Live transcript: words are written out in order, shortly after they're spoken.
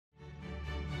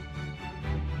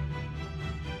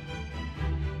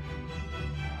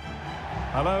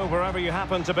Hello, wherever you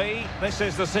happen to be. This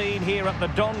is the scene here at the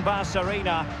Donbass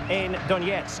Arena in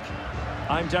Donetsk.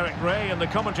 I'm Derek Ray in the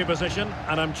commentary position,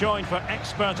 and I'm joined for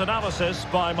expert analysis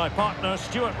by my partner,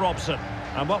 Stuart Robson.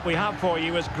 And what we have for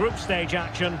you is group stage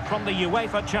action from the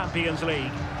UEFA Champions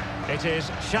League. It is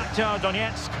Shakhtar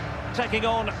Donetsk taking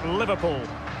on Liverpool.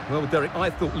 Well, Derek, I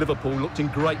thought Liverpool looked in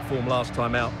great form last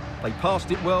time out. They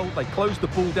passed it well, they closed the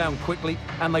ball down quickly,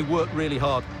 and they worked really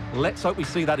hard. Let's hope we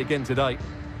see that again today.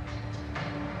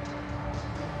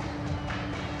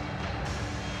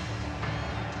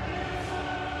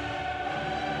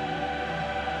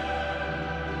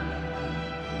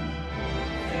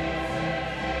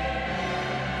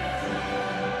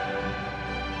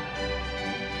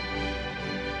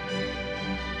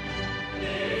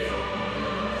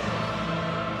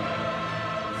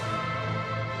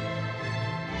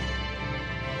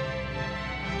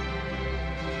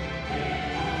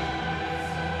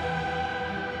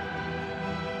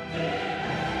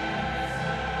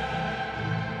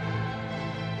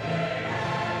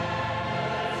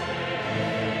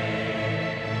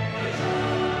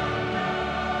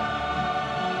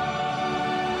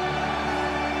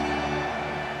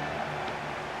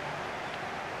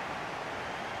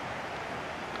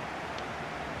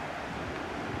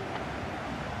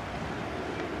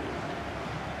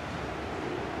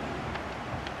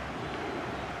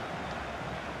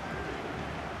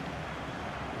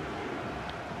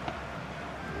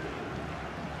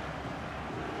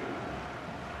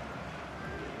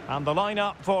 And the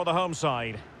lineup for the home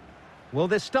side. Well,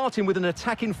 they're starting with an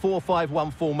attacking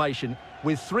 4-5-1 formation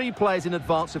with 3 players in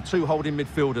advance of 2 holding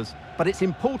midfielders. But it's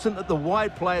important that the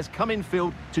wide players come in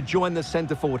field to join the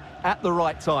centre forward at the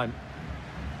right time.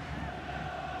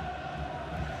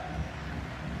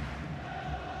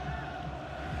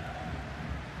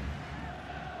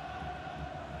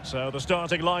 So the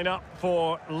starting lineup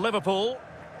for Liverpool.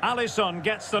 Alisson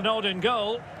gets the nod in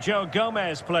goal. Joe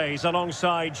Gomez plays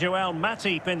alongside Joel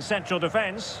Matip in central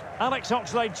defence. Alex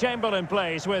Oxlade-Chamberlain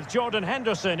plays with Jordan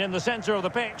Henderson in the centre of the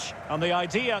pitch. And the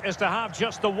idea is to have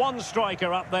just the one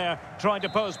striker up there trying to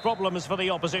pose problems for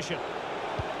the opposition.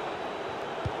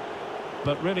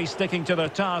 But really sticking to the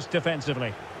task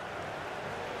defensively.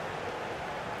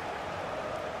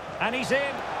 And he's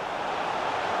in.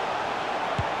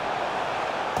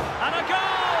 And a goal!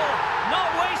 Not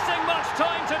wasting much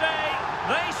time today.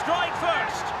 They strike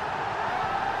first.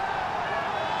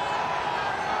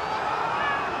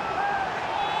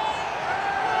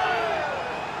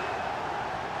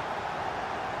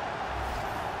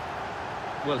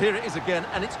 Well, here it is again,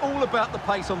 and it's all about the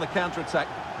pace on the counter-attack.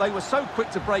 They were so quick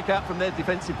to break out from their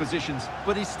defensive positions,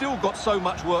 but he's still got so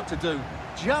much work to do.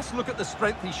 Just look at the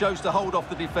strength he shows to hold off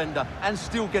the defender and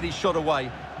still get his shot away.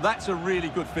 That's a really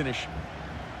good finish.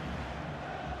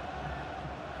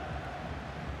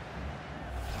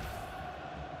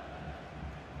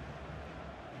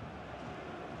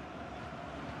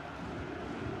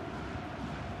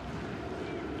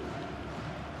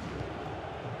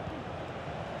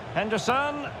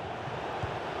 Henderson.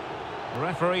 The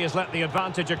referee has let the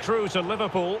advantage accrue to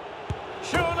Liverpool.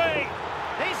 Surely!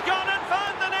 He's gone and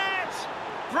found the net!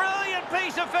 Brilliant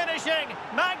piece of finishing!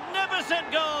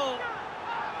 Magnificent goal!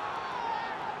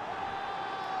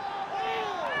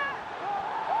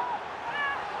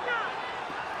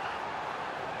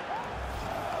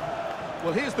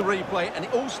 Well, here's the replay, and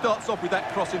it all starts off with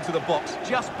that cross into the box,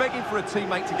 just begging for a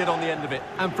teammate to get on the end of it.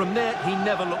 And from there, he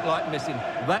never looked like missing.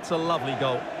 That's a lovely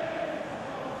goal.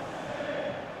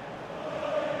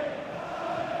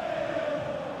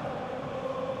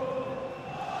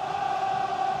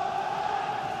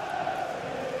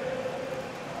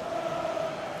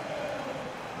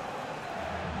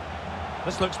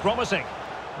 This looks promising.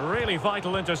 Really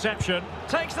vital interception.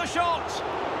 Takes the shot!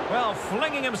 Well,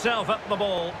 flinging himself at the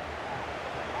ball.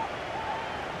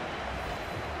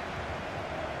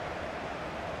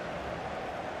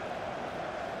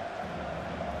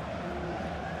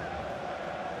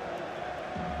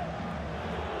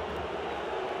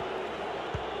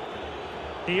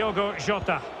 Diogo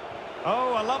Jota.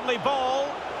 Oh, a lovely ball.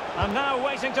 And now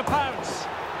waiting to pounce.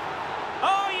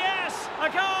 Oh, yes! A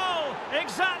goal!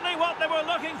 Exactly what they were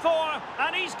looking for,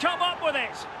 and he's come up with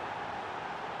it.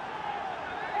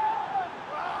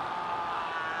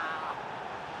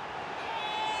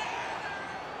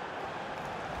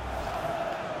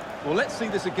 Well, let's see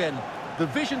this again. The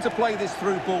vision to play this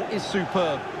through ball is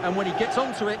superb, and when he gets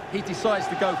onto it, he decides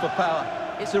to go for power.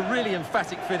 It's a really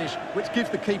emphatic finish, which gives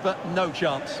the keeper no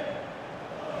chance.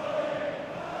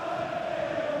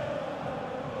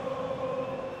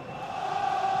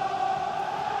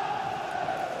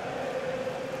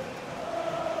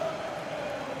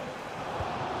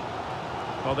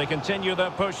 Well, they continue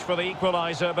their push for the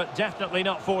equaliser, but definitely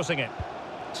not forcing it.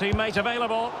 Teammate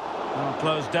available. Oh,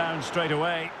 closed down straight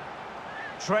away.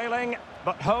 Trailing,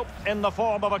 but hope in the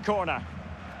form of a corner.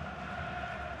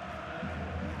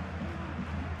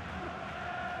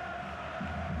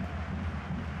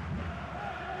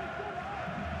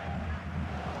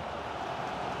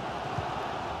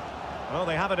 Well,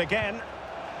 they have it again.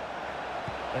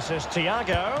 This is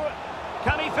Thiago.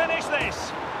 Can he finish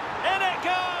this? In it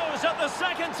goes at the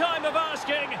second time of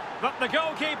asking, but the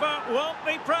goalkeeper won't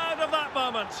be proud of that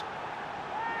moment.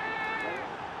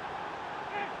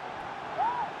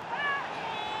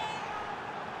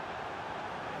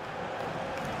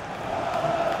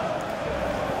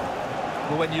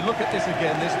 Well, when you look at this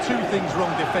again, there's two things wrong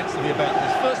defensively about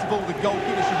this. First of all, the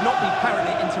goalkeeper should not be parrying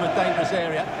it into a dangerous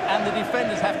area, and the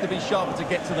defenders have to be sharper to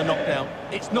get to the knockdown.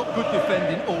 It's not good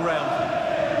defending all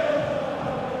round.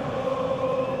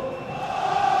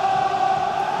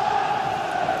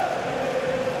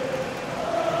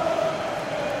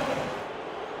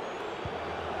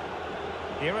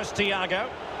 Here is Thiago.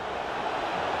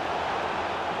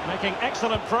 Making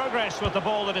excellent progress with the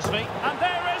ball at his feet. And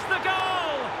there is the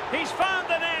goal! He's found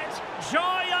the net!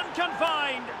 Joy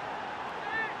unconfined!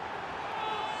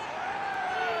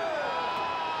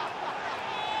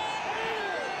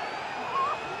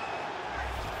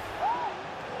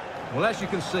 Well, as you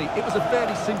can see, it was a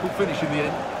fairly simple finish in the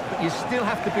end, but you still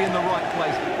have to be in the right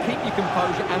place, keep your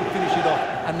composure and finish it off,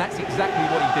 and that's exactly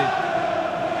what he did.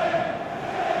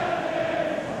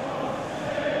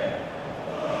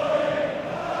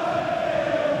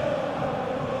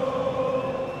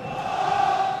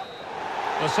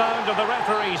 The sound of the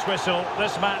referee's whistle.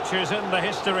 This match is in the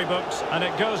history books, and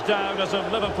it goes down as a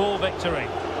Liverpool victory.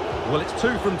 Well, it's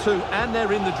 2 from 2, and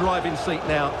they're in the driving seat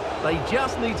now. They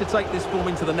just need to take this form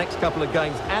into the next couple of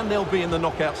games, and they'll be in the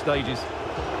knockout stages.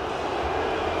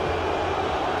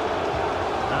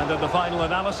 And in the final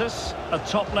analysis, a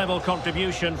top-level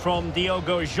contribution from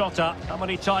Diogo Jota. How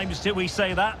many times do we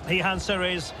say that? The answer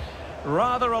is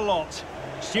rather a lot.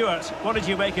 Stuart, what did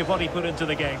you make of what he put into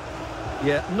the game?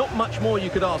 Yeah, not much more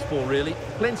you could ask for, really.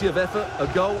 Plenty of effort, a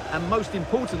goal, and most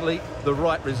importantly, the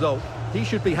right result. He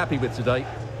should be happy with today.